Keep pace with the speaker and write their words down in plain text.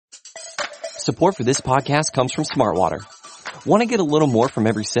Support for this podcast comes from Smartwater. Want to get a little more from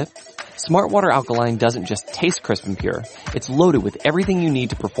every sip? Smartwater Alkaline doesn't just taste crisp and pure. It's loaded with everything you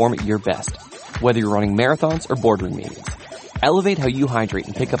need to perform at your best, whether you're running marathons or boardroom meetings. Elevate how you hydrate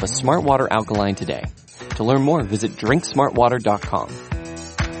and pick up a Smartwater Alkaline today. To learn more, visit drinksmartwater.com.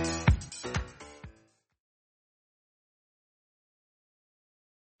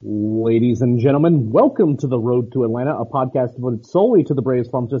 Ladies and gentlemen, welcome to The Road to Atlanta, a podcast devoted solely to the Braves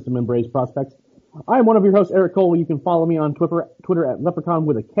farm system and Braves prospects. I'm one of your hosts, Eric Cole. You can follow me on Twitter at Leprechaun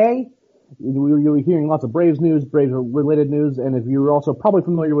with a K. You'll be hearing lots of Braves news, Braves-related news, and if you're also probably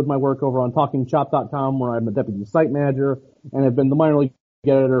familiar with my work over on TalkingChop.com, where I'm a deputy site manager and have been the minor league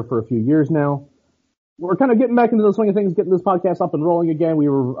editor for a few years now. We're kind of getting back into the swing of things, getting this podcast up and rolling again. We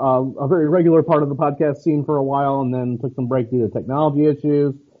were a very regular part of the podcast scene for a while and then took some break due to technology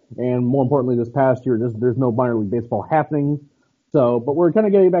issues. And more importantly, this past year, there's no minor league baseball happening. But we're kind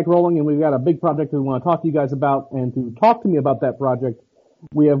of getting back rolling, and we've got a big project we want to talk to you guys about. And to talk to me about that project,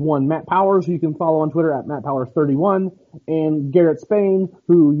 we have one Matt Powers, who you can follow on Twitter at MattPowers31, and Garrett Spain,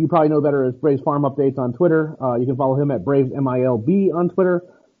 who you probably know better as Braves Farm Updates on Twitter. You can follow him at BravesMILB on Twitter.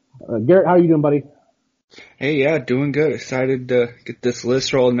 Garrett, how are you doing, buddy? Hey, yeah, doing good. Excited to get this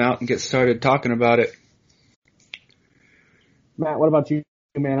list rolling out and get started talking about it. Matt, what about you?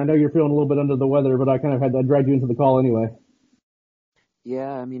 Man, I know you're feeling a little bit under the weather, but I kind of had to drag you into the call anyway. Yeah,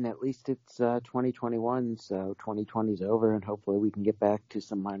 I mean, at least it's 2021, so 2020's over, and hopefully we can get back to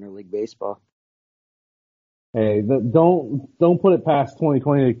some minor league baseball. Hey, don't put it past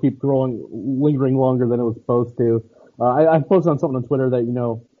 2020 to keep lingering longer than it was supposed to. I posted on something on Twitter that,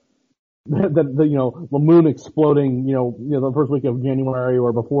 the moon exploding, the first week of January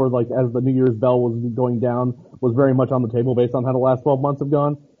or before, like, as the New Year's bell was going down, was very much on the table based on how the last 12 months have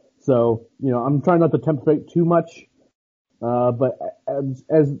gone. So, I'm trying not to tempt fate too much. But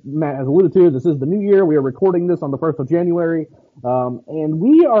as Matt has alluded to, this is the new year. We are recording this on the 1st of January. And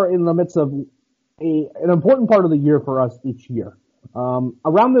we are in the midst of an important part of the year for us each year.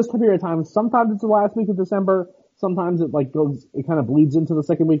 Around this period of time, sometimes it's the last week of December. Sometimes it kind of bleeds into the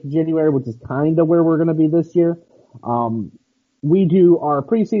second week of January, which is kind of where we're going to be this year. We do our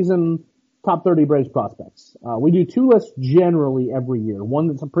preseason top 30 Braves prospects. We do two lists generally every year. One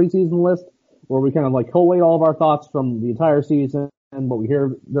that's a preseason list where we kind of collate all of our thoughts from the entire season and what we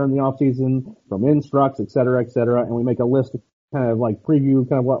hear during the off season from instructs, et cetera, and we make a list to kind of preview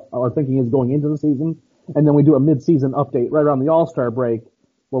kind of what our thinking is going into the season. And then we do a mid-season update right around the All-Star break,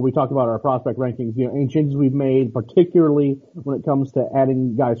 where we talk about our prospect rankings, any changes we've made, particularly when it comes to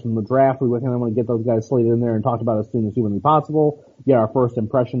adding guys from the draft. We kind of want to get those guys slated in there and talked about as soon as humanly possible, get our first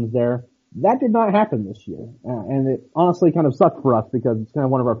impressions there. That did not happen this year, and it honestly kind of sucked for us because it's kind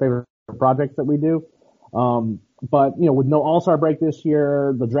of one of our favorite projects that we do. But, with no All-Star break this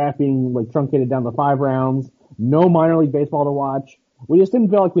year, the draft being truncated down to 5 rounds, no minor league baseball to watch, we just didn't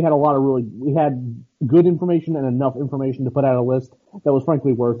feel like we had we had good information and enough information to put out a list that was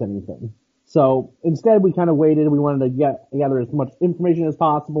frankly worth anything. So instead we kind of waited. We wanted to gather as much information as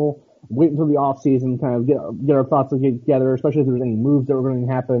possible, wait until the off season, kind of get our thoughts together, especially if there's any moves that were going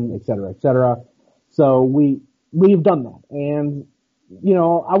to happen, et cetera, et cetera. So we've done that. And,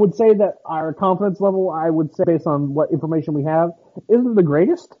 I would say that our confidence level, I would say based on what information we have, isn't the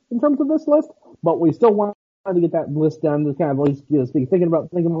greatest in terms of this list, but we still want to get that list done to kind of at least get us thinking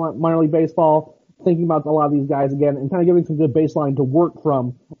about minor league baseball, thinking about a lot of these guys again, and kind of giving some good baseline to work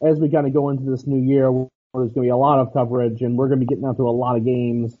from as we kind of go into this new year where there's going to be a lot of coverage and we're going to be getting out to a lot of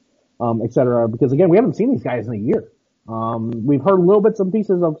games, et cetera, because again, we haven't seen these guys in a year. We've heard little bits and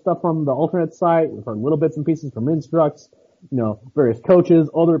pieces of stuff from the alternate site. We've heard little bits and pieces from instructs, various coaches,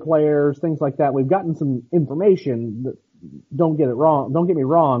 other players, things like that. We've gotten some information that, don't get me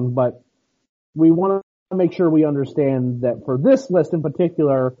wrong, but we want to make sure we understand that for this list in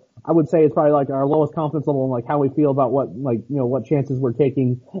particular, I would say it's probably our lowest confidence level and how we feel about what chances we're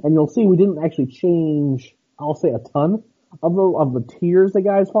taking. And you'll see we didn't actually change, I'll say, a ton of the tiers that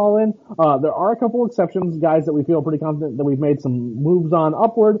guys fall in. There are a couple exceptions, guys that we feel pretty confident that we've made some moves on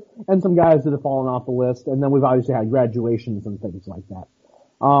upward, and some guys that have fallen off the list. And then we've obviously had graduations and things like that.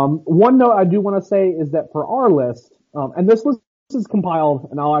 One note I do want to say is that for our list, and this list is compiled,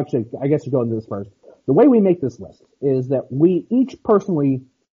 and I guess you go into this first. The way we make this list is that we each personally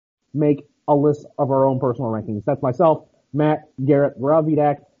make a list of our own personal rankings. That's myself, Matt, Garrett, Rob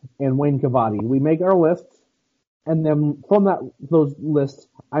Vidak, and Wayne Cavati. We make our lists, and then from those lists,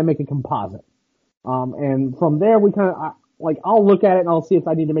 I make a composite. And from there, we kind of, I'll look at it and I'll see if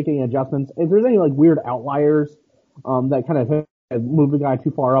I need to make any adjustments. If there's any weird outliers, that kind of move the guy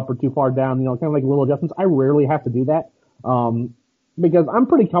too far up or too far down, kind of little adjustments, I rarely have to do that. because I'm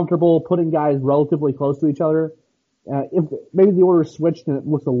pretty comfortable putting guys relatively close to each other. If maybe the order is switched and it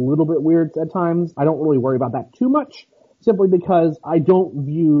looks a little bit weird at times, I don't really worry about that too much, simply because I don't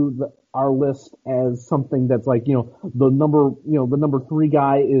view our list as something that's like, the number 3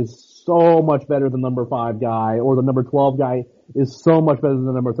 guy is so much better than number 5 guy, or the number 12 guy is so much better than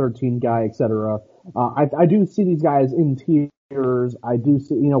the number 13 guy, etc. I do see these guys in tiers. I do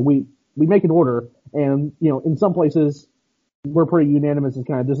see, we make an order, and, in some places, we're pretty unanimous as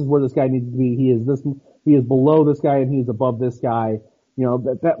kind of, this is where this guy needs to be. He is below this guy and he is above this guy.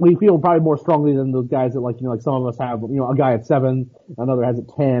 That we feel probably more strongly than those guys that like some of us have, a guy at 7, another has it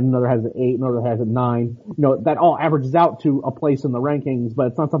 10, another has it 8, another has it 9. That all averages out to a place in the rankings, but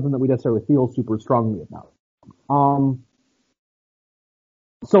it's not something that we necessarily feel super strongly about.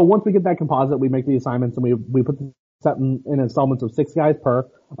 So once we get that composite, we make the assignments and we put the set in installments of 6 guys per.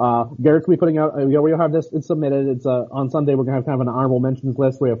 Garrett's gonna be putting out, we'll have this, it's submitted. It's, on Sunday, we're gonna have kind of an honorable mentions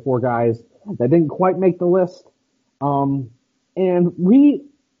list. We have 4 guys that didn't quite make the list. And we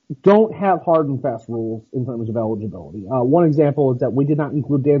don't have hard and fast rules in terms of eligibility. One example is that we did not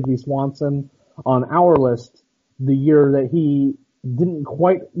include Dansby Swanson on our list the year that he didn't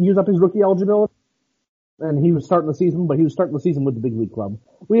quite use up his rookie eligibility. And he was starting the season, but he was starting the season with the big league club.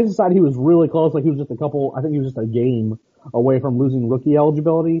 We decided he was really close, like he was just I think he was just a game away from losing rookie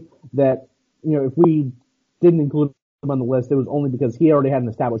eligibility, that, if we didn't include him on the list, it was only because he already had an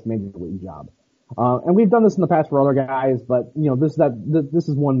established major league job. And we've done this in the past for other guys, but, this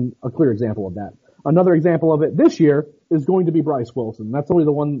is a clear example of that. Another example of it this year is going to be Bryce Wilson. That's only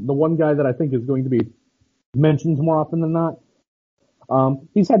the one guy that I think is going to be mentioned more often than not.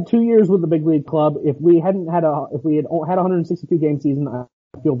 He's had 2 years with the big league club. If we had had a 162 game season, I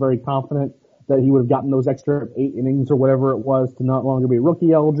feel very confident that he would have gotten those extra 8 innings or whatever it was to not longer be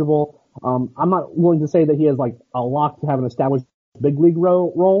rookie eligible. I'm not willing to say that he has like a lock to have an established big league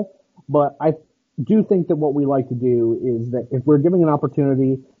role, but I do think that what we like to do is that if we're giving an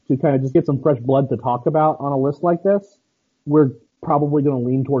opportunity to kind of just get some fresh blood to talk about on a list like this, we're probably going to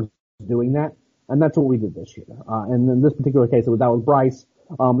lean towards doing that. And that's what we did this year. And in this particular case, that was Bryce.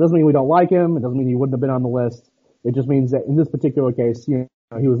 Doesn't mean we don't like him. It doesn't mean he wouldn't have been on the list. It just means that in this particular case, he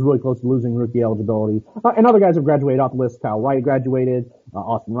was really close to losing rookie eligibility. And other guys have graduated off the list. Kyle Wright graduated.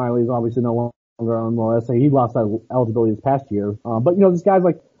 Austin Riley is obviously no longer on the list. He lost that eligibility this past year. But this guy's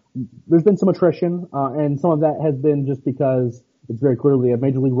like, there's been some attrition, and some of that has been just because it's very clearly a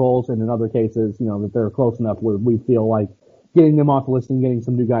major league roles, and in other cases, that they're close enough where we feel like getting them off the list and getting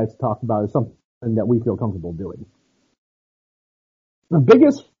some new guys to talk about is something that we feel comfortable doing. The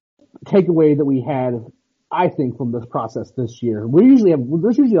biggest takeaway that we had, I think, from this process this year,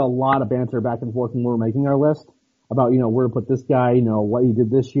 there's usually a lot of banter back and forth when we're making our list about, where to put this guy, what he did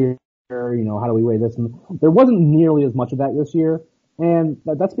this year, how do we weigh this? And there wasn't nearly as much of that this year. And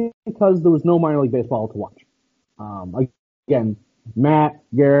that's because there was no minor league baseball to watch. Again, Matt,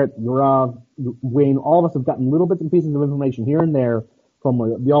 Garrett, Gaurav, Wayne, all of us have gotten little bits and pieces of information here and there from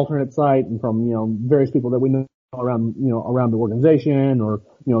the alternate site and from, various people that we know around the organization, or,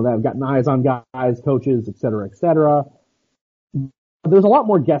 that have gotten eyes on guys, coaches, et cetera, et cetera. There's a lot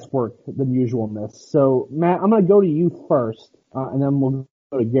more guesswork than usual in this. So, Matt, I'm going to go to you first, and then we'll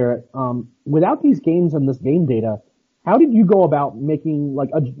go to Garrett. Without these games and this game data, how did you go about making,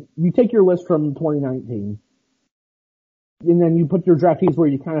 you take your list from 2019, and then you put your draftees where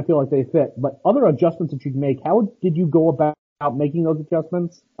you kind of feel like they fit, but other adjustments that you'd make, how did you go about making those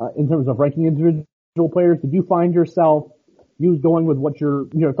adjustments, in terms of ranking individual players? Did you find yourself going with what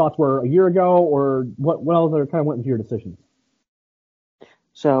your thoughts were a year ago, or what else kind of went into your decisions?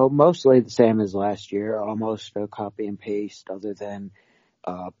 So mostly the same as last year, almost a copy and paste, other than,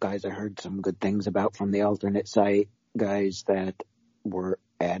 guys I heard some good things about from the alternate site, guys that were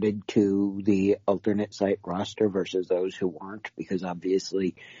added to the alternate site roster versus those who weren't, because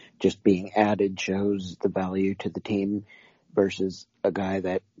obviously just being added shows the value to the team versus a guy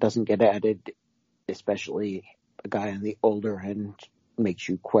that doesn't get added, especially a guy on the older end, makes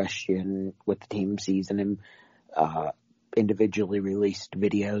you question what the team sees in him. Individually released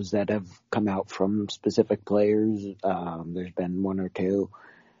videos that have come out from specific players, there's been 1 or 2.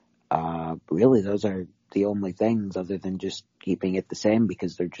 Really, those are the only things, other than just keeping it the same,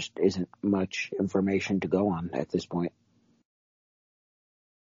 because there just isn't much information to go on at this point.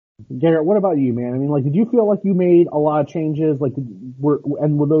 Garrett, what about you, man? I mean, did you feel like you made a lot of changes? Were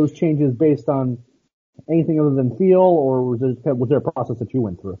those changes based on anything other than feel, or was there a process that you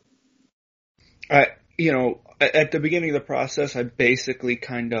went through? At the beginning of the process, I basically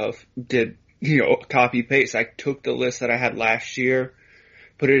kind of did, copy paste. I took the list that I had last year,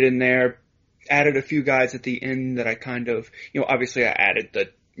 put it in there, added a few guys at the end that I kind of, obviously I added the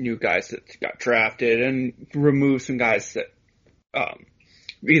new guys that got drafted and removed some guys that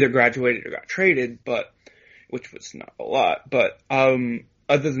either graduated or got traded, but which was not a lot. But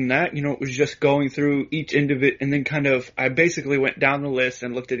other than that, it was just going through each individual, and then I basically went down the list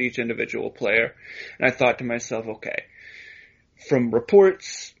and looked at each individual player, and I thought to myself, okay, from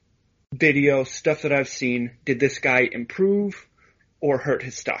reports, video, stuff that I've seen, did this guy improve or hurt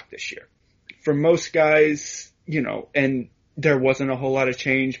his stock this year? For most guys, and there wasn't a whole lot of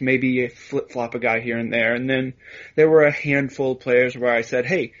change, maybe a flip-flop a guy here and there. And then there were a handful of players where I said,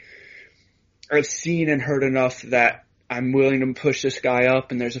 hey, I've seen and heard enough that I'm willing to push this guy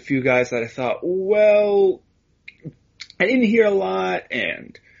up. And there's a few guys that I thought, well, I didn't hear a lot.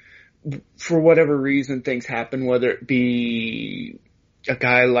 And for whatever reason, things happen, whether it be a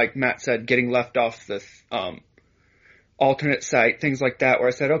guy like Matt said, getting left off the alternate site, things like that, where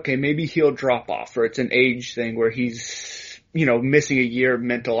I said, okay, maybe he'll drop off, or it's an age thing where he's, missing a year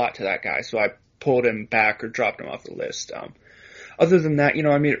meant a lot to that guy, so I pulled him back or dropped him off the list. Other than that,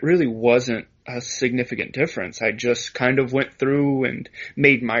 it really wasn't a significant difference. I just kind of went through and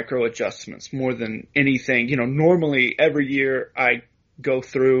made micro adjustments more than anything. Normally every year I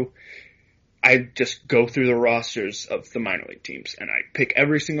just go through the rosters of the minor league teams and I pick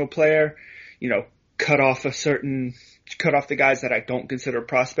every single player, cut off the guys that I don't consider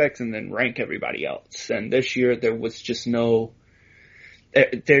prospects and then rank everybody else. And this year there was just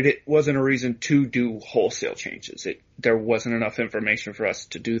there wasn't a reason to do wholesale changes. There wasn't enough information for us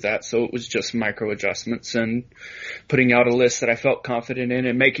to do that. So it was just micro adjustments and putting out a list that I felt confident in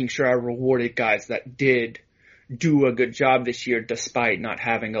and making sure I rewarded guys that did do a good job this year despite not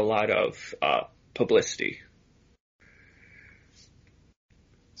having a lot of publicity.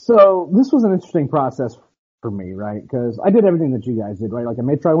 So this was an interesting process for me, right? Because I did everything that you guys did, right? Like I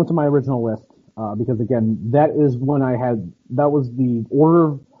made sure I went to my original list, because again, that was the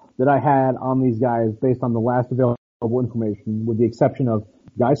order that I had on these guys based on the last available information, with the exception of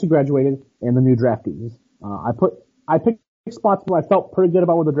guys who graduated and the new draftees. I picked spots where I felt pretty good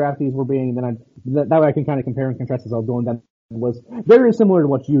about where the draftees were being, and then that way I can kind of compare and contrast as I was going down. It was very similar to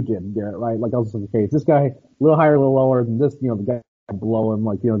what you did, Garrett, right? Like I was like, okay, is this guy a little higher, a little lower than this, the guy below him?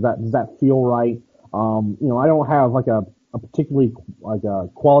 Like, does that feel right? I don't have like a particularly like a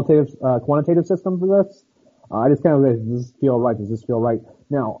quantitative system for this. I just kind of, does this feel right? Does this feel right?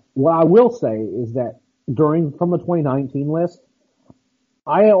 Now, what I will say is that from the 2019 list,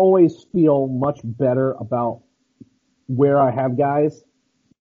 I always feel much better about where I have guys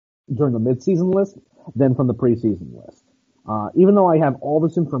during the midseason list than from the preseason list. Even though I have all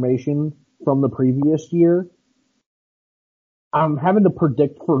this information from the previous year, I'm having to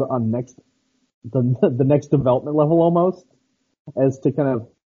predict for the next development level almost as to kind of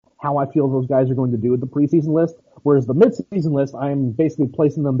how I feel those guys are going to do with the preseason list. Whereas the midseason list, I'm basically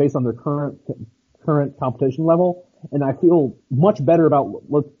placing them based on their current competition level. And I feel much better about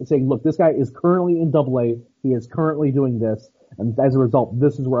saying, look, this guy is currently in AA. He is currently doing this. And as a result,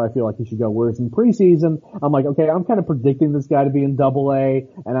 this is where I feel like he should go. Whereas in preseason, I'm like, okay, I'm kind of predicting this guy to be in AA,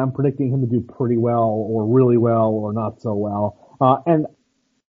 and I'm predicting him to do pretty well or really well or not so well. And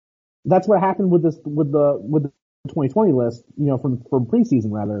that's what happened with the 2020 list, from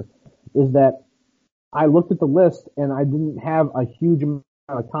preseason rather, is that I looked at the list and I didn't have a huge amount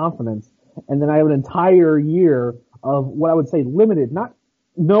of confidence. And then I have an entire year of what I would say limited, not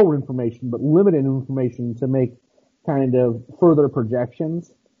no information, but limited information to make kind of further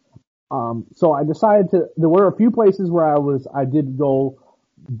projections. So I decided there were a few places where I did go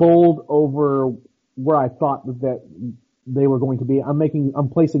bold over where I thought that they were going to be. I'm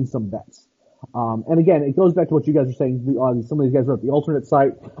placing some bets. And again, it goes back to what you guys are saying. Some of these guys are at the alternate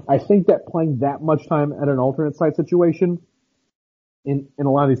site. I think that playing that much time at an alternate site situation, in a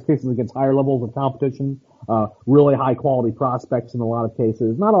lot of these cases against higher levels of competition, really high quality prospects in a lot of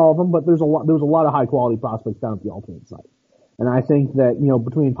cases. Not all of them, but there was a lot of high quality prospects down at the alternate site. And I think that,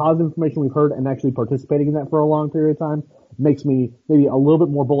 between positive information we've heard and actually participating in that for a long period of time makes me maybe a little bit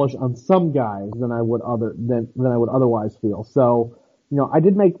more bullish on some guys than I would otherwise feel. So, I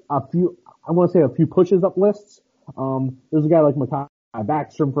did make a few pushes up lists. There's a guy like Mekhi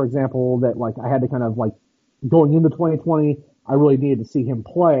Backstrom, for example, that I had to kind of going into 2020, I really needed to see him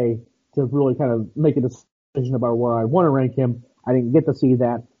play to really kind of make a decision about where I want to rank him. I didn't get to see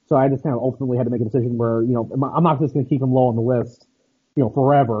that. So I just kind of ultimately had to make a decision where, I'm not just going to keep him low on the list,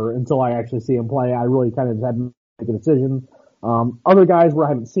 forever until I actually see him play. I really kind of had to make a decision. Other guys where I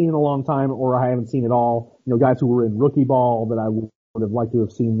haven't seen in a long time or I haven't seen at all, guys who were in rookie ball that I would have liked to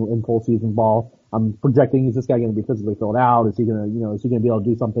have seen in full season ball. I'm projecting, is this guy going to be physically filled out? Is he going to, is he going to be able to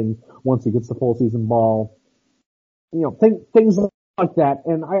do something once he gets the full season ball? Things like that.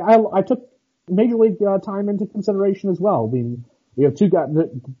 And I took Major League time into consideration as well. I mean, we have two guys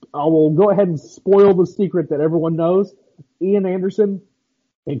that I will go ahead and spoil the secret that everyone knows. Ian Anderson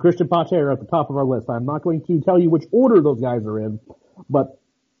and Christian Pache are at the top of our list. I'm not going to tell you which order those guys are in, but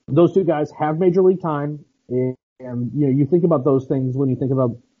those two guys have Major League time. And you think about those things when you think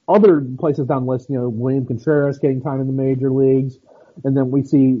about other places down the list, William Contreras getting time in the major leagues. And then we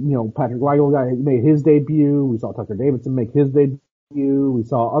see, Patrick Weigel guy made his debut. We saw Tucker Davidson make his debut. We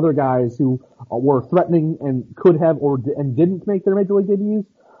saw other guys who were threatening and could have and didn't make their major league debuts,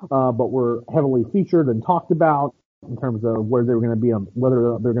 but were heavily featured and talked about in terms of where they were going to be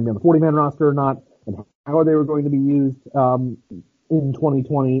whether they're going to be on the 40-man roster or not, and how they were going to be used, in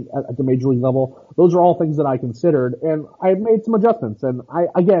 2020 at the major league level. Those are all things that I considered, and I made some adjustments. And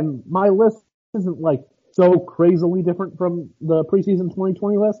my list isn't like so crazily different from the preseason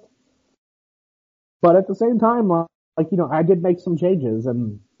 2020 list, but at the same time, I did make some changes,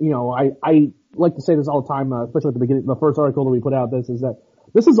 and I like to say this all the time, especially at the beginning. The first article that we put out, is that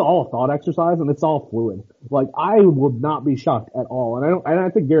this is all a thought exercise, and it's all fluid. Like, I would not be shocked at all, and I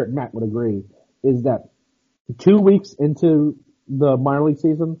think Garrett and Matt would agree, is that 2 weeks into the minor league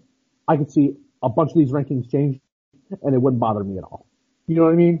season, I could see a bunch of these rankings change, and it wouldn't bother me at all. You know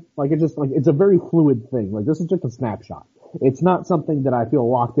what I mean? It's a very fluid thing. Like, this is just a snapshot. It's not something that I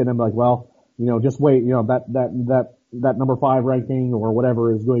feel locked in and like, well, just wait, that number 5 ranking or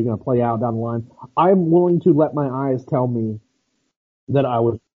whatever is really going to play out down the line. I'm willing to let my eyes tell me that I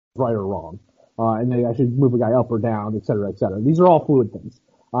was right or wrong, and that I should move a guy up or down, et cetera, et cetera. These are all fluid things.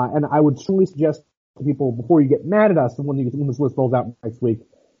 And I would strongly suggest to people, before you get mad at us when this list rolls out next week,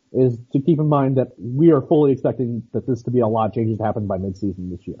 is to keep in mind that we are fully expecting that this to be a lot of changes to happen by midseason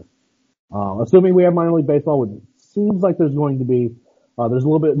this year. Assuming we have minor league baseball, it seems like there's going to be, there's a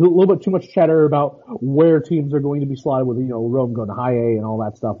little bit too much chatter about where teams are going to be slotted with, Rome going to high A and all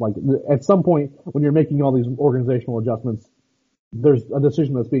that stuff. Like, at some point, when you're making all these organizational adjustments, there's a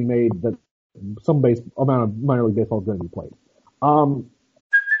decision that's being made that some amount of minor league baseball is going to be played.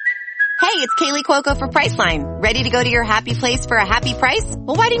 Hey, it's Kaylee Cuoco for Priceline. Ready to go to your happy place for a happy price?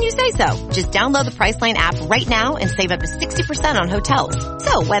 Well, why didn't you say so? Just download the Priceline app right now and save up to 60% on hotels.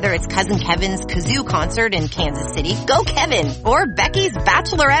 So whether it's Cousin Kevin's Kazoo Concert in Kansas City, go Kevin, or Becky's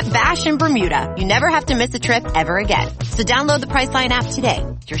Bachelorette Bash in Bermuda, you never have to miss a trip ever again. So download the Priceline app today.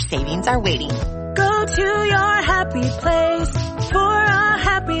 Your savings are waiting. Go to your happy place for a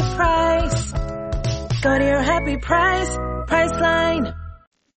happy price. Go to your happy price, Priceline.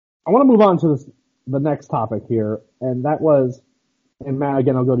 I want to move on to the next topic here, and that was, and Matt,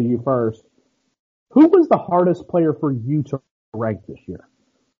 again, I'll go to you first. Who was the hardest player for you to rank this year?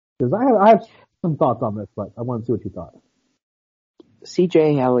 Because I have some thoughts on this, but I want to see what you thought.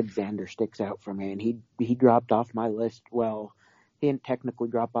 CJ Alexander sticks out for me, and he dropped off my list. Well, he didn't technically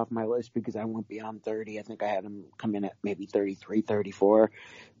drop off my list because I went beyond 30. I think I had him come in at maybe 33, 34.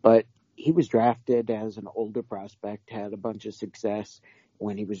 But he was drafted as an older prospect, had a bunch of success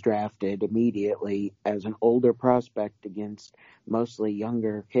when he was drafted immediately as an older prospect against mostly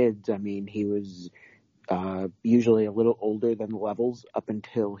younger kids. I mean, he was usually a little older than the levels up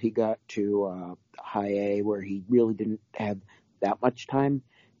until he got to high A, where he really didn't have that much time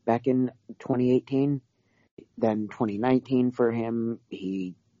back in 2018. Then 2019 for him,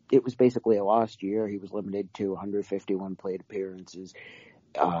 it was basically a lost year. He was limited to 151 plate appearances,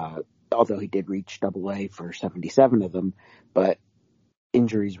 although he did reach AA for 77 of them, but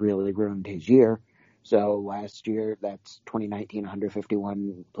injuries really ruined his year. So last year, that's 2019,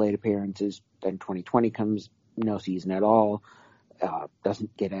 151 plate appearances. Then 2020 comes, no season at all,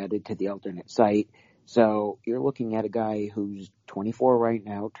 doesn't get added to the alternate site. So you're looking at a guy who's 24 right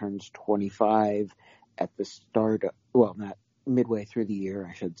now, turns 25 at the start, not midway through the year,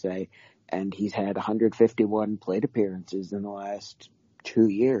 I should say. And he's had 151 plate appearances in the last 2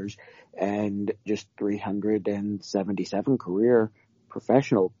 years and just 377 career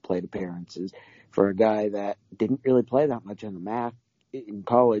professional plate appearances for a guy that didn't really play that much on the MAC. In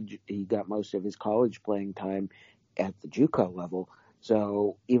college, he got most of his college playing time at the JUCO level.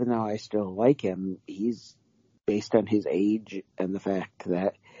 So even though I still like him, he's, based on his age and the fact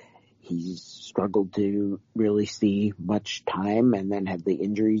that he's struggled to really see much time and then had the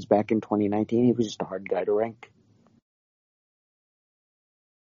injuries back in 2019, he was just a hard guy to rank.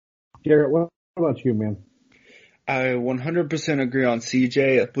 Garrett, what about you, man? I 100% agree on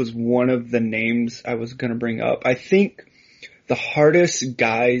CJ. It was one of the names I was going to bring up. I think the hardest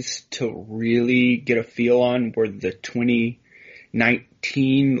guys to really get a feel on were the 2019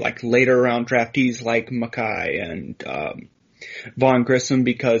 2019, like later round draftees like Mackay and Vaughn Grissom,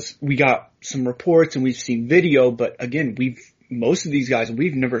 because we got some reports and we've seen video, but again, most of these guys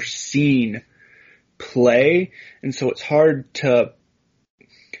we've never seen play, and so it's hard to,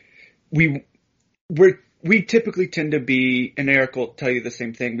 we typically tend to be, and Eric will tell you the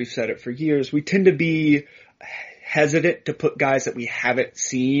same thing, we've said it for years, we tend to be hesitant to put guys that we haven't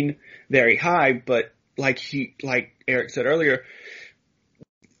seen very high, but like Eric said earlier,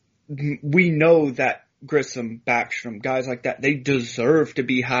 we know that Grissom, Backstrom, guys like that, they deserve to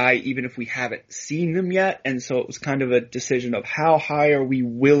be high even if we haven't seen them yet, and so it was kind of a decision of how high are we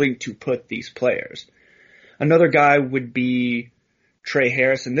willing to put these players. Another guy would be Trey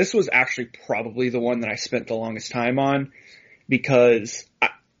Harris, and this was actually probably the one that I spent the longest time on, because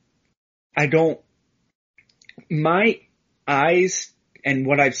my eyes and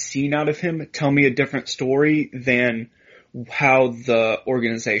what I've seen out of him tell me a different story than how the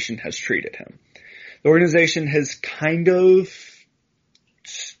organization has treated him. The organization has kind of,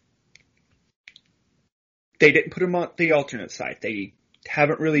 they didn't put him on the alternate side. They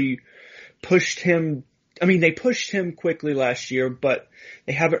haven't really pushed him. I mean, they pushed him quickly last year, but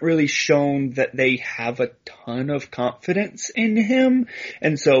they haven't really shown that they have a ton of confidence in him.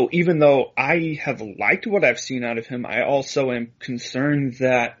 And so even though I have liked what I've seen out of him, I also am concerned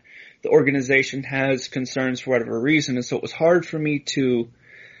that the organization has concerns for whatever reason. And so it was hard for me to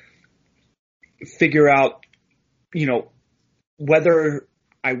figure out, whether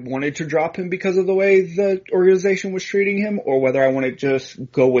I wanted to drop him because of the way the organization was treating him, or whether I want to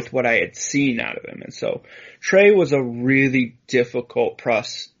just go with what I had seen out of him. And so Trey was a really difficult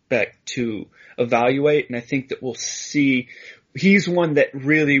prospect to evaluate, and I think that we'll see. He's one that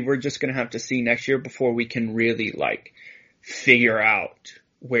really we're just going to have to see next year before we can really figure out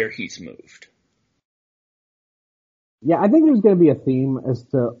where he's moved. Yeah, I think there's going to be a theme as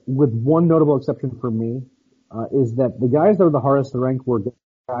to, with one notable exception for me, is that the guys that were the hardest to rank were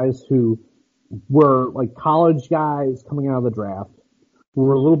guys who were college guys coming out of the draft, who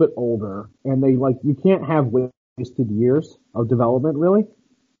were a little bit older, and they you can't have wasted years of development really,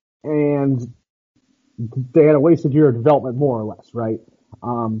 and they had a wasted year of development more or less, right?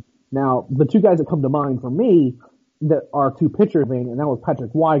 Now the two guys that come to mind for me that are two pitcher vein, and that was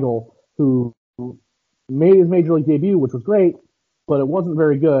Patrick Weigel, who made his major league debut, which was great, but it wasn't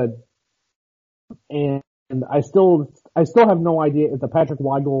very good, and I still have no idea if the Patrick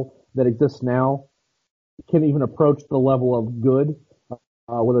Weigel that exists now can even approach the level of good,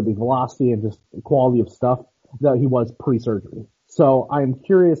 whether it be velocity and just quality of stuff that he was pre-surgery. So I'm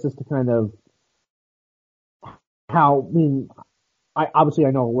curious as to kind of how, I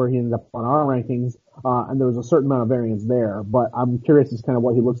know where he ended up on our rankings, and there was a certain amount of variance there, but I'm curious as to kind of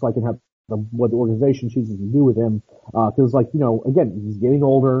what he looks like and what the organization chooses to do with him, cause again, he's getting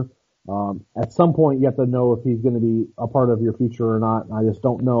older. At some point you have to know if he's going to be a part of your future or not. I just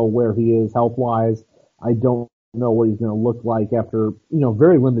don't know where he is health-wise. I don't know what he's going to look like after,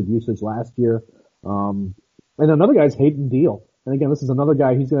 very limited usage last year. And another guy's Hayden Deal. And again, this is another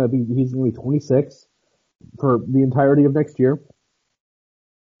guy, he's going to be 26 for the entirety of next year.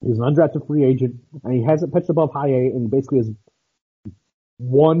 He's an undrafted free agent, and he hasn't pitched above high A, and he basically has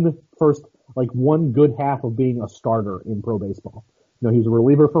one good half of being a starter in pro baseball. He's a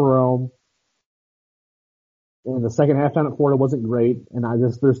reliever for Rome. And the second half down at Florida wasn't great. And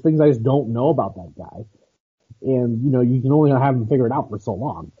there's things I just don't know about that guy. And, you can only have him figure it out for so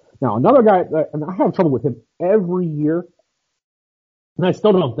long. Now, another guy, and I have trouble with him every year. And I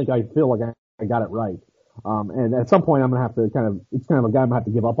still don't think I feel like I got it right. And at some point I'm going to have to it's kind of a guy I'm going to have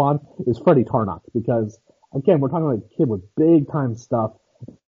to give up on, is Freddie Tarnok. Because, again, we're talking about a kid with big time stuff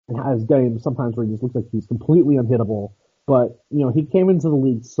and has games sometimes where he just looks like he's completely unhittable. But, he came into the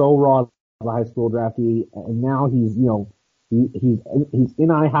league so raw as a high school draftee, and now he's in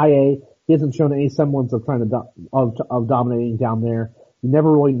high A. He hasn't shown any semblance of trying to, of dominating down there. You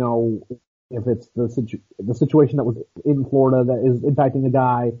never really know if it's the situation that was in Florida that is impacting the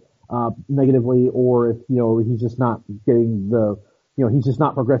guy, negatively, or if, he's just not getting he's just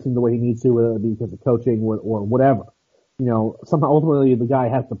not progressing the way he needs to, whether it be because of coaching or whatever. Somehow ultimately the guy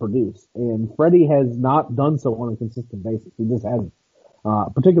has to produce. And Freddie has not done so on a consistent basis. He just hasn't.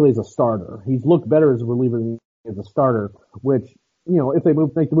 Particularly as a starter. He's looked better as a reliever than as a starter, which, if they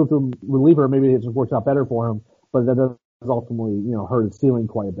make the move to a reliever, maybe it just works out better for him, but that does ultimately, hurt his ceiling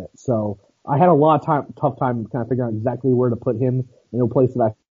quite a bit. So I had a tough time kind of figuring out exactly where to put him in a place that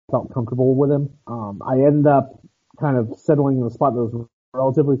I felt comfortable with him. I ended up kind of settling in a spot that was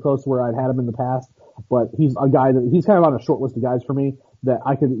relatively close to where I'd had him in the past. But he's a guy he's kind of on a short list of guys for me that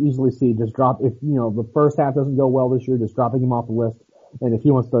I could easily see just drop, if, the first half doesn't go well this year, just dropping him off the list And if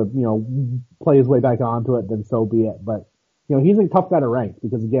he wants to, play his way back onto it, then so be it. But, he's a tough guy to rank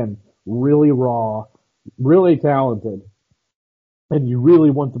because again, really raw, really talented, and you really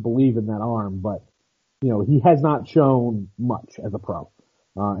want to believe in that arm, but, he has not shown much as a pro.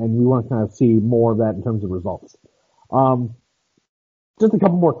 And we want to kind of see more of that in terms of results. Just a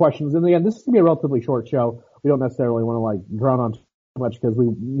couple more questions. And again, this is going to be a relatively short show. We don't necessarily want to drown on too much because we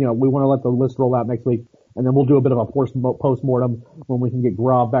want to let the list roll out next week, and then we'll do a bit of a post-mortem when we can get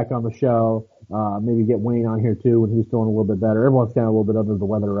Grob back on the show. Maybe get Wayne on here too when he's feeling a little bit better. Everyone's kind of a little bit under the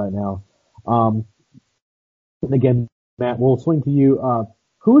weather right now. And again, Matt, we'll swing to you.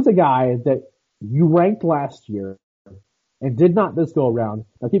 Who's a guy that you ranked last year and did not this go around?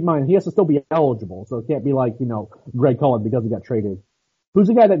 Now keep in mind, he has to still be eligible, so it can't be like, Greg Cullen because he got traded. Who's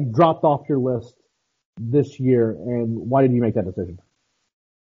the guy that dropped off your list this year, and why did you make that decision?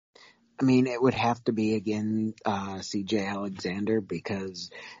 I mean, it would have to be, again, CJ Alexander, because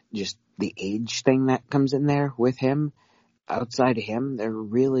just the age thing that comes in there with him. Outside of him, there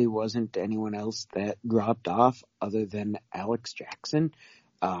really wasn't anyone else that dropped off other than Alex Jackson.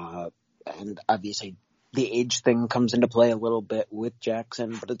 And obviously the age thing comes into play a little bit with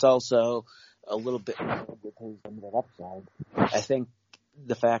Jackson, but it's also a little bit with his limited upside. I think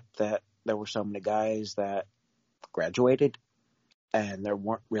the fact that there were so many guys that graduated and there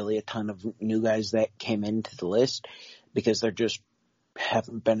weren't really a ton of new guys that came into the list because there just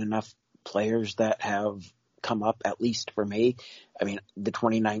haven't been enough players that have come up, at least for me. I mean, the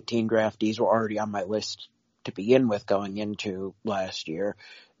 2019 draftees were already on my list to begin with going into last year.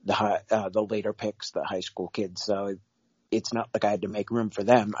 The later picks, the high school kids. So it's not like I had to make room for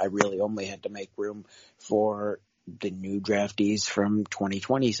them. I really only had to make room for the new draftees from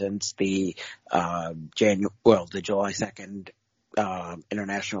 2020 since the the July 2nd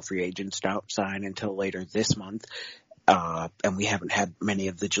international free agents don't sign until later this month. And we haven't had many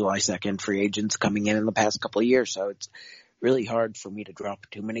of the July 2nd free agents coming in the past couple of years. So it's really hard for me to drop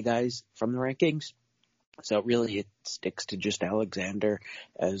too many guys from the rankings. So really it sticks to just Alexander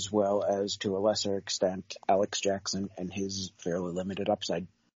as well as, to a lesser extent, Alex Jackson and his fairly limited upside.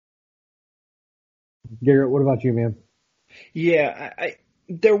 Garrett, what about you, man? Yeah,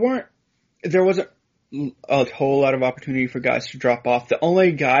 there wasn't a whole lot of opportunity for guys to drop off. The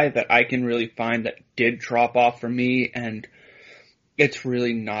only guy that I can really find that did drop off for me, and it's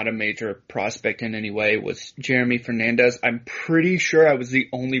really not a major prospect in any way, was Jeremy Fernandez. I'm pretty sure I was the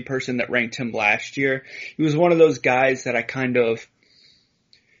only person that ranked him last year. He was one of those guys that I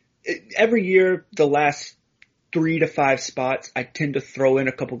every year, the last 3 to 5 spots, I tend to throw in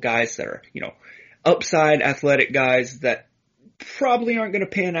a couple guys that are, upside athletic guys that probably aren't going to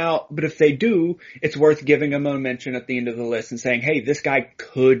pan out, but if they do, it's worth giving them a mention at the end of the list and saying, hey, this guy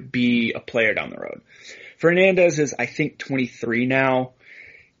could be a player down the road. Fernandez is, I think, 23 now.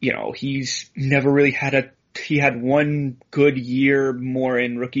 He's never really he had one good year more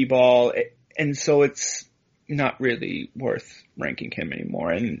in rookie ball, and so it's not really worth ranking him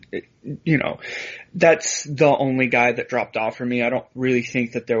anymore. And, that's the only guy that dropped off for me. I don't really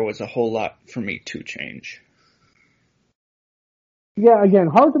think that there was a whole lot for me to change. Yeah, again,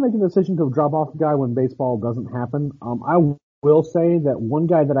 hard to make a decision to drop off a guy when baseball doesn't happen. I will say that one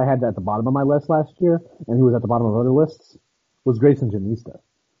guy that I had at the bottom of my list last year, and he was at the bottom of other lists, was Grayson Janista.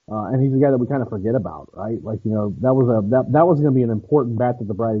 And he's a guy that we kind of forget about, right? Like, that was going to be an important bat that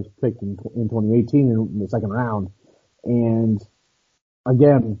the Braves picked in 2018 in the second round. And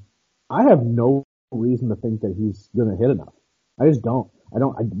again, I have no reason to think that he's going to hit enough. I just don't.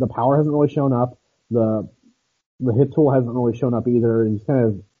 The power hasn't really shown up. The hit tool hasn't really shown up either. He's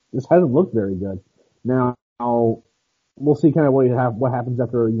just hasn't looked very good. Now, we'll see kind of what happens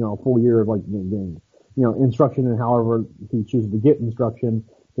after, a full year of getting, instruction, and however he chooses to get instruction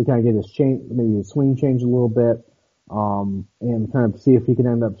to kind of get maybe his swing changed a little bit, and kind of see if he can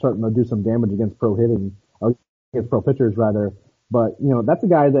end up starting to do some damage against pro pitchers rather. But, that's a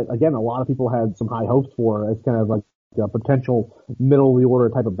guy that, again, a lot of people had some high hopes for as kind of like a potential middle of the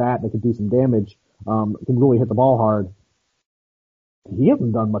order type of bat that could do some damage, can really hit the ball hard. He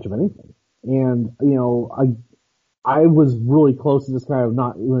hasn't done much of anything. And, I was really close to just kind of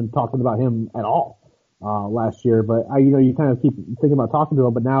not even talking about him at all, last year, but you kind of keep thinking about talking to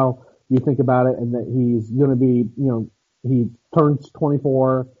him, but now you think about it and that he's going to be, he turns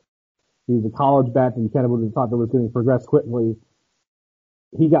 24. He's a college bat and you kind of would have thought that was going to progress quickly.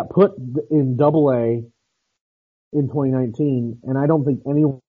 He got put in Double-A in 2019, and I don't think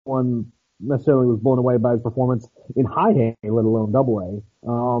anyone necessarily was blown away by his performance in High A, let alone Double-A.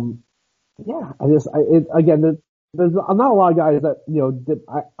 Again, there's not a lot of guys that,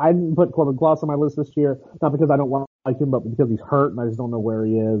 I didn't put Corbin Kloss on my list this year, not because I don't like him, but because he's hurt and I just don't know where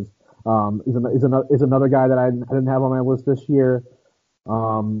he is. Is another guy that I didn't have on my list this year.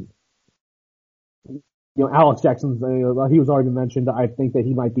 Alex Jackson's, he was already mentioned. I think that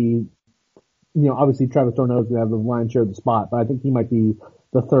he might be, obviously Travis d'Arnaud is going to have the lion's share of the spot, but I think he might be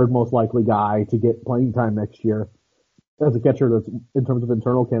the third most likely guy to get playing time next year as a catcher that's in terms of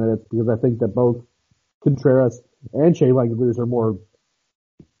internal candidates, because I think that both Contreras and Shea Langeliers are more,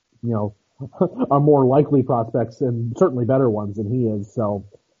 are more likely prospects and certainly better ones than he is. So,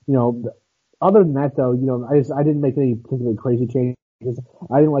 other than that though, I didn't make any particularly crazy changes.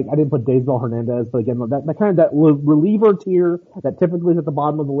 I didn't put Daysbel Hernandez, but again, that reliever tier that typically is at the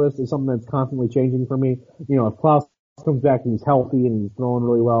bottom of the list is something that's constantly changing for me. If Klaus comes back and he's healthy and he's throwing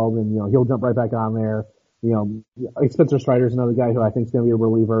really well, then, he'll jump right back on there. Spencer Strider's another guy who I think is going to be a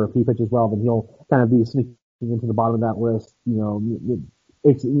reliever. If he pitches well, then he'll kind of be sneaking into the bottom of that list.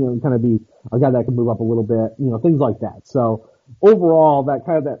 It's, kind of be a guy that can move up a little bit, things like that. So overall,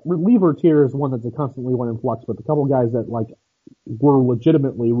 that reliever tier is one that's a constantly one in flux, but the couple guys that were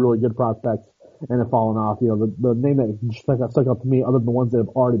legitimately really good prospects and have fallen off, the name that stuck out to me, other than the ones that have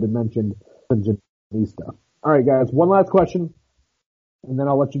already been mentioned, is Janista. All right, guys, one last question, and then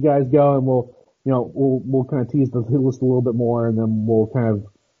I'll let you guys go, and we'll kind of tease the list a little bit more, and then we'll kind of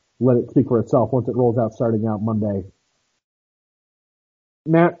let it speak for itself once it rolls out starting out Monday.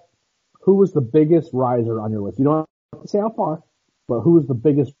 Matt, who was the biggest riser on your list? You don't have to say how far, but who was the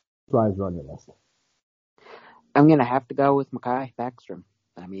biggest riser on your list? I'm going to have to go with Mekhi Backstrom.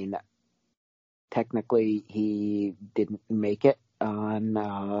 I mean, technically he didn't make it on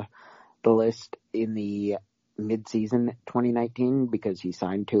the list in the mid-season 2019 because he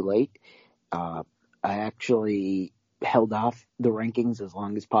signed too late. I actually held off the rankings as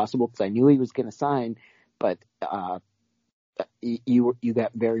long as possible because I knew he was going to sign, but you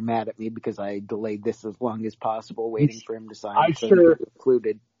got very mad at me because I delayed this as long as possible, waiting for him to sign.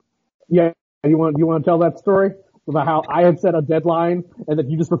 Included. Yeah. You want to tell that story about how I had set a deadline and that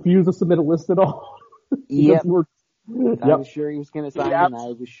you just refused to submit a list at all? Yep. I was sure he was going to sign, and I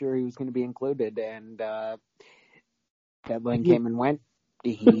was sure he was going to be included. And deadline came and went.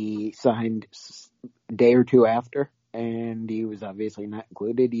 He signed a day or two after, and he was obviously not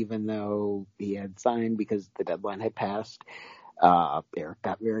included, even though he had signed because the deadline had passed. Eric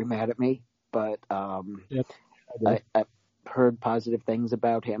got very mad at me, but I've heard positive things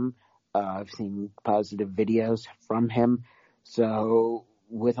about him. I've seen positive videos from him. So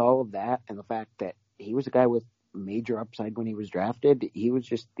with all of that and the fact that he was a guy with major upside when he was drafted, he was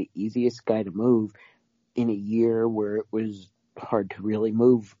just the easiest guy to move in a year where it was hard to really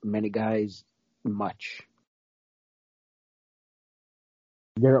move many guys much.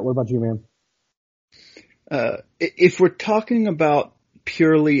 Garrett, what about you, man? If we're talking about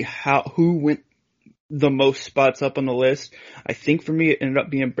purely who went the most spots up on the list, I think for me it ended up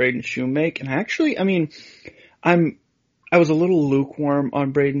being Braden Shoemake. And actually, I was a little lukewarm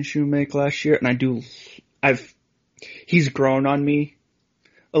on Braden Shoemake last year, and he's grown on me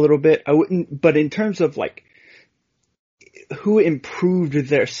a little bit. But in terms of who improved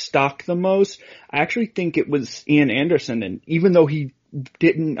their stock the most, I actually think it was Ian Anderson. And even though he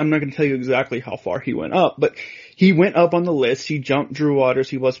didn't, I'm not going to tell you exactly how far he went up, but he went up on the list. He jumped Drew Waters.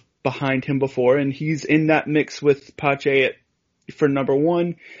 He was behind him before, and he's in that mix with Pache for number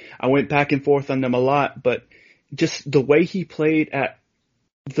one. I went back and forth on them a lot, but just the way he played at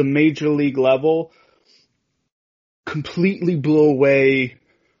the major league level completely blew away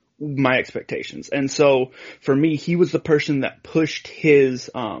my expectations. And so for me, he was the person that pushed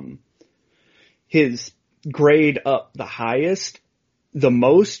his grade up the highest, the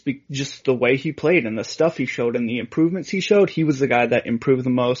most, just the way he played and the stuff he showed and the improvements he showed. He was the guy that improved the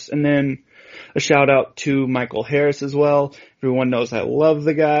most. And then a shout out to Michael Harris as well. Everyone knows I love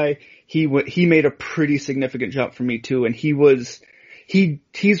the guy. He made a pretty significant jump for me too. And he's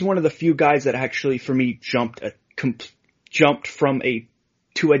one of the few guys that actually for me jumped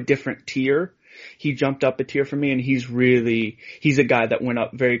to a different tier. He jumped up a tier for me, and he's a guy that went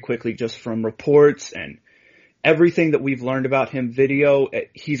up very quickly just from reports and everything that we've learned about him video.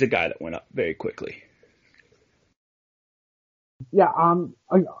 He's a guy that went up very quickly. Yeah, I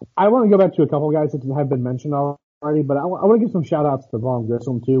want to go back to a couple of guys that have been mentioned already, but I want to give some shout outs to Vaughn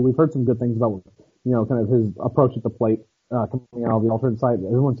Grissom too. We've heard some good things about, kind of his approach at the plate, coming out of the alternate site.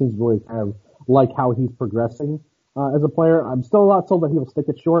 Everyone seems to really kind of like how he's progressing, as a player. I'm still not told that he'll stick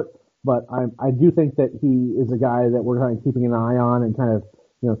it short, but I do think that he is a guy that we're kind of keeping an eye on and kind of,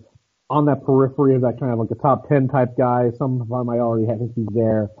 on that periphery of that kind of like a top 10 type guy. Some of them I already think he's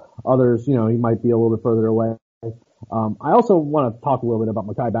there. Others, he might be a little bit further away. I also want to talk a little bit about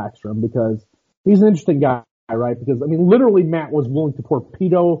Mekhi Backstrom because he's an interesting guy, right? Because, I mean, literally Matt was willing to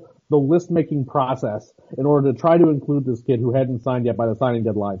torpedo the list-making process in order to try to include this kid who hadn't signed yet by the signing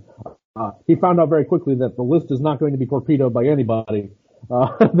deadline. He found out very quickly that the list is not going to be torpedoed by anybody,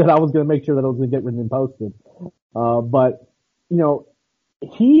 that I was going to make sure that it was going to get written and posted. But, you know,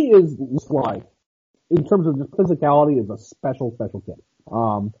 he is like, in terms of just physicality, is a special kid.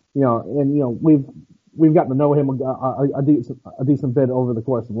 You know, and, you know, we've gotten to know him a decent bit over the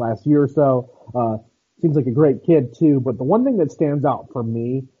course of the last year or so. Seems like a great kid too, but the one thing that stands out for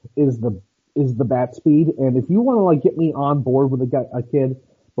me is the bat speed. And if you want to like get me on board with a kid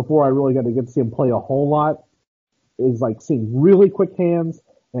before I really got to get to see him play a whole lot, is like seeing really quick hands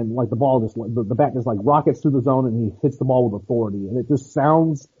and like the ball just the bat just like rockets through the zone and he hits the ball with authority, and it just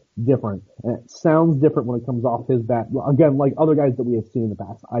sounds different. And it sounds different when it comes off his bat. Again, like other guys that we have seen in the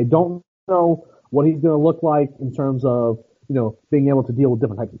past. I don't know what he's going to look like in terms of, you know, being able to deal with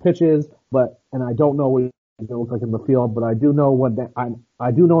different types of pitches, and I don't know what he's going to look like in the field, but I do know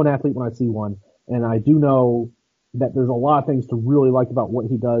I do know an athlete when I see one, and I do know that there's a lot of things to really like about what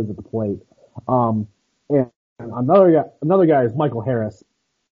he does at the plate. And another guy is Michael Harris.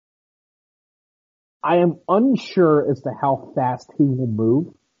 I am unsure as to how fast he will move,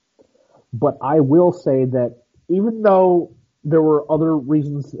 but I will say that even though there were other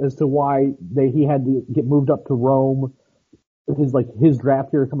reasons as to why he had to get moved up to Rome, his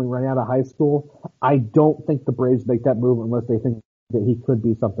draft year coming right out of high school, I don't think the Braves make that move unless they think that he could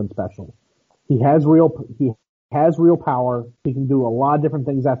be something special. He has real power. He can do a lot of different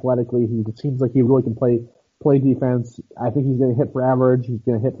things athletically. He seems like he really can play defense. I think he's going to hit for average. He's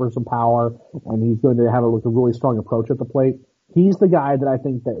going to hit for some power, and he's going to have a really strong approach at the plate. He's the guy that I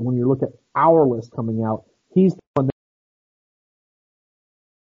think that when you look at our list coming out, he's the one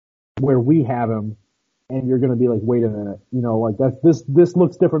where we have him, and you're going to be like, wait a minute, you know, like this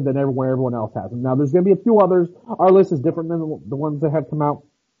looks different than everyone else has him. Now there's going to be a few others. Our list is different than the ones that have come out.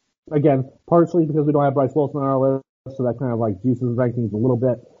 Again, partially because we don't have Bryce Wilson on our list, so that kind of like juices rankings a little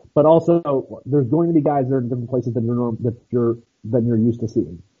bit. But also, there's going to be guys that are in different places than you're used to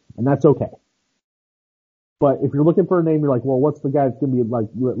seeing, and that's okay. But if you're looking for a name, you're like, well, what's the guy that's going to be like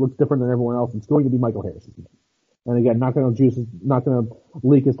looks different than everyone else? It's going to be Michael Harris. And again, not going to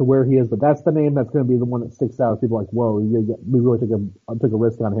leak as to where he is, but that's the name that's going to be the one that sticks out. People are like, whoa, we really took a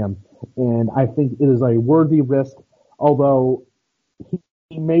risk on him, and I think it is a worthy risk. Although he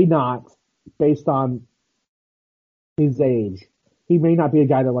may not, based on his age, he may not be a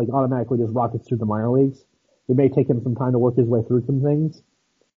guy that like automatically just rockets through the minor leagues. It may take him some time to work his way through some things,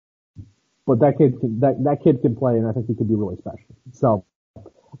 but that kid can play, and I think he could be really special. So.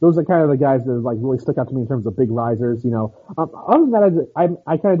 Those are kind of the guys that like really stuck out to me in terms of big risers, you know. Other than that,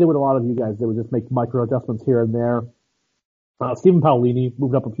 I kind of did what a lot of you guys did, would just make micro adjustments here and there. Stephen Paolini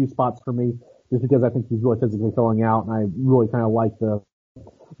moved up a few spots for me just because I think he's really physically filling out, and I really kind of like the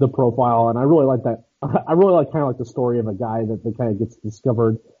profile, and I really like that. I really kind of like the story of a guy that kind of gets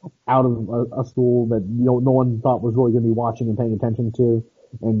discovered out of a school that no one thought was really going to be watching and paying attention to,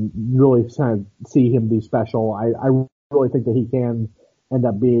 and you really kind of see him be special. I really think that he can end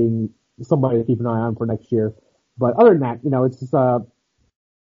up being somebody to keep an eye on for next year. But other than that, you know, it's going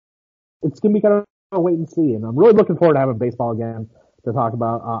to be kind of a wait and see. And I'm really looking forward to having baseball again to talk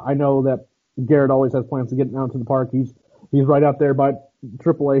about. I know that Garrett always has plans to get out to the park. He's right out there by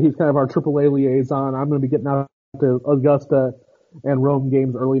AAA. He's kind of our AAA liaison. I'm going to be getting out to Augusta and Rome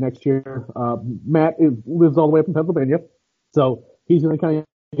games early next year. Matt lives all the way up in Pennsylvania, so he's going to kind of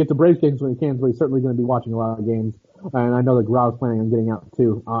get to Braves games when he can, but he's certainly going to be watching a lot of games. And I know that Grau's planning on getting out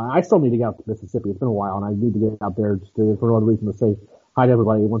too. I still need to get out to Mississippi. It's been a while, and I need to get out there just for another reason to say hi to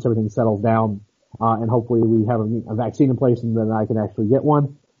everybody once everything settles down. And hopefully we have a vaccine in place and then I can actually get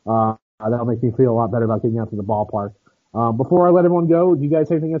one. That'll make me feel a lot better about getting out to the ballpark. Before I let everyone go, do you guys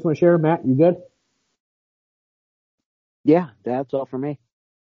have anything else you want to share? Matt, you good? Yeah, that's all for me.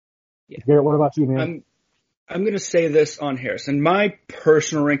 Yeah. Garrett, what about you, man? I'm going to say this on Harrison. My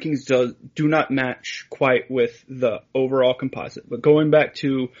personal rankings do not match quite with the overall composite. But going back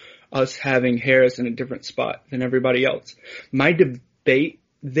to us having Harris in a different spot than everybody else, my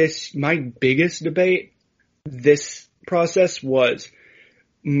biggest debate this process was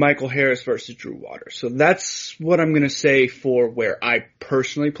Michael Harris versus Drew Waters. So that's what I'm going to say for where I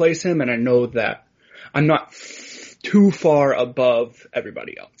personally place him. And I know that I'm not too far above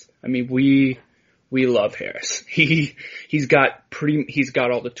everybody else. I mean, we love Harris. He's got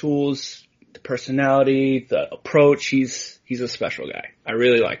all the tools, the personality, the approach. He's a special guy. I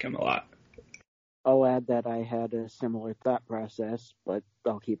really like him a lot. I'll add that I had a similar thought process, but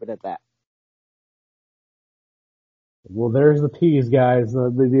I'll keep it at that. Well, there's the tease, guys.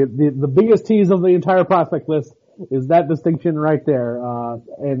 The biggest tease of the entire prospect list is that distinction right there.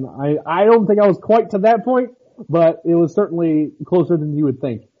 And I don't think I was quite to that point, but it was certainly closer than you would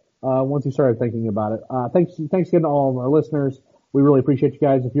think, once you started thinking about it. Thanks again to all of our listeners. We really appreciate you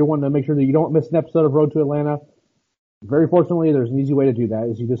guys. If you're wanting to make sure that you don't miss an episode of Road to Atlanta, very fortunately, there's an easy way to do that,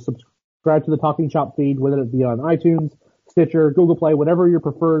 is you just subscribe to the Talking Chop feed, whether it be on iTunes, Stitcher, Google Play, whatever your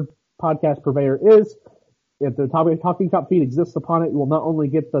preferred podcast purveyor is. If the Talking Chop feed exists upon it, you will not only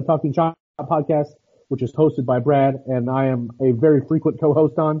get the Talking Chop podcast, which is hosted by Brad, and I am a very frequent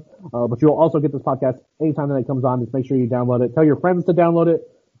co-host on, but you'll also get this podcast anytime that it comes on. Just make sure you download it. Tell your friends to download it.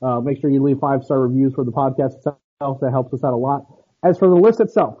 Make sure you leave 5-star reviews for the podcast itself. That helps us out a lot. As for the list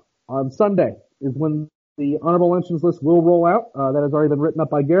itself, on Sunday is when the honorable mentions list will roll out. That has already been written up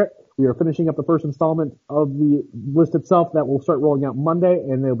by Garrett. We are finishing up the first installment of the list itself. That will start rolling out Monday,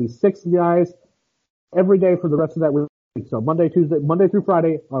 and there'll be 6 guys every day for the rest of that week. So Monday through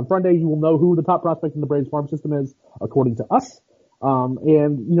Friday. On Friday, you will know who the top prospect in the Braves farm system is, according to us.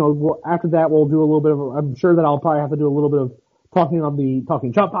 After that, we'll do a little bit of, I'm sure that I'll probably have to do a little bit of talking on the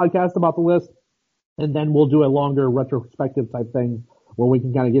Talking Chop podcast about the list. And then we'll do a longer retrospective type thing where we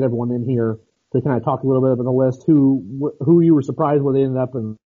can kind of get everyone in here to kind of talk a little bit about the list, who you were surprised where they ended up,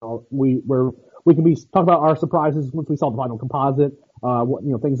 and we can talk about our surprises once we saw the final composite,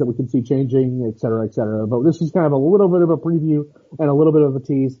 things that we can see changing, et cetera, et cetera. But this is kind of a little bit of a preview and a little bit of a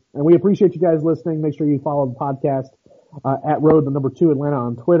tease. And we appreciate you guys listening. Make sure you follow the podcast, at Road, 2 Atlanta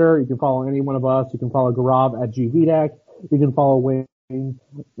on Twitter. You can follow any one of us. You can follow Gaurav at GVDAC. You can follow Wayne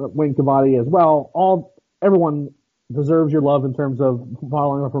Cavati as well. Everyone deserves your love in terms of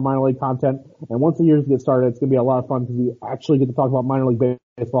following up for minor league content. And once the years get started, it's going to be a lot of fun because we actually get to talk about minor league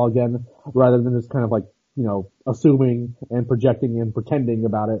baseball again, rather than just kind of like, assuming and projecting and pretending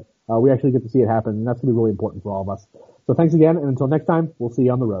about it. We actually get to see it happen, and that's going to be really important for all of us. So thanks again, and until next time, we'll see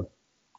you on the road.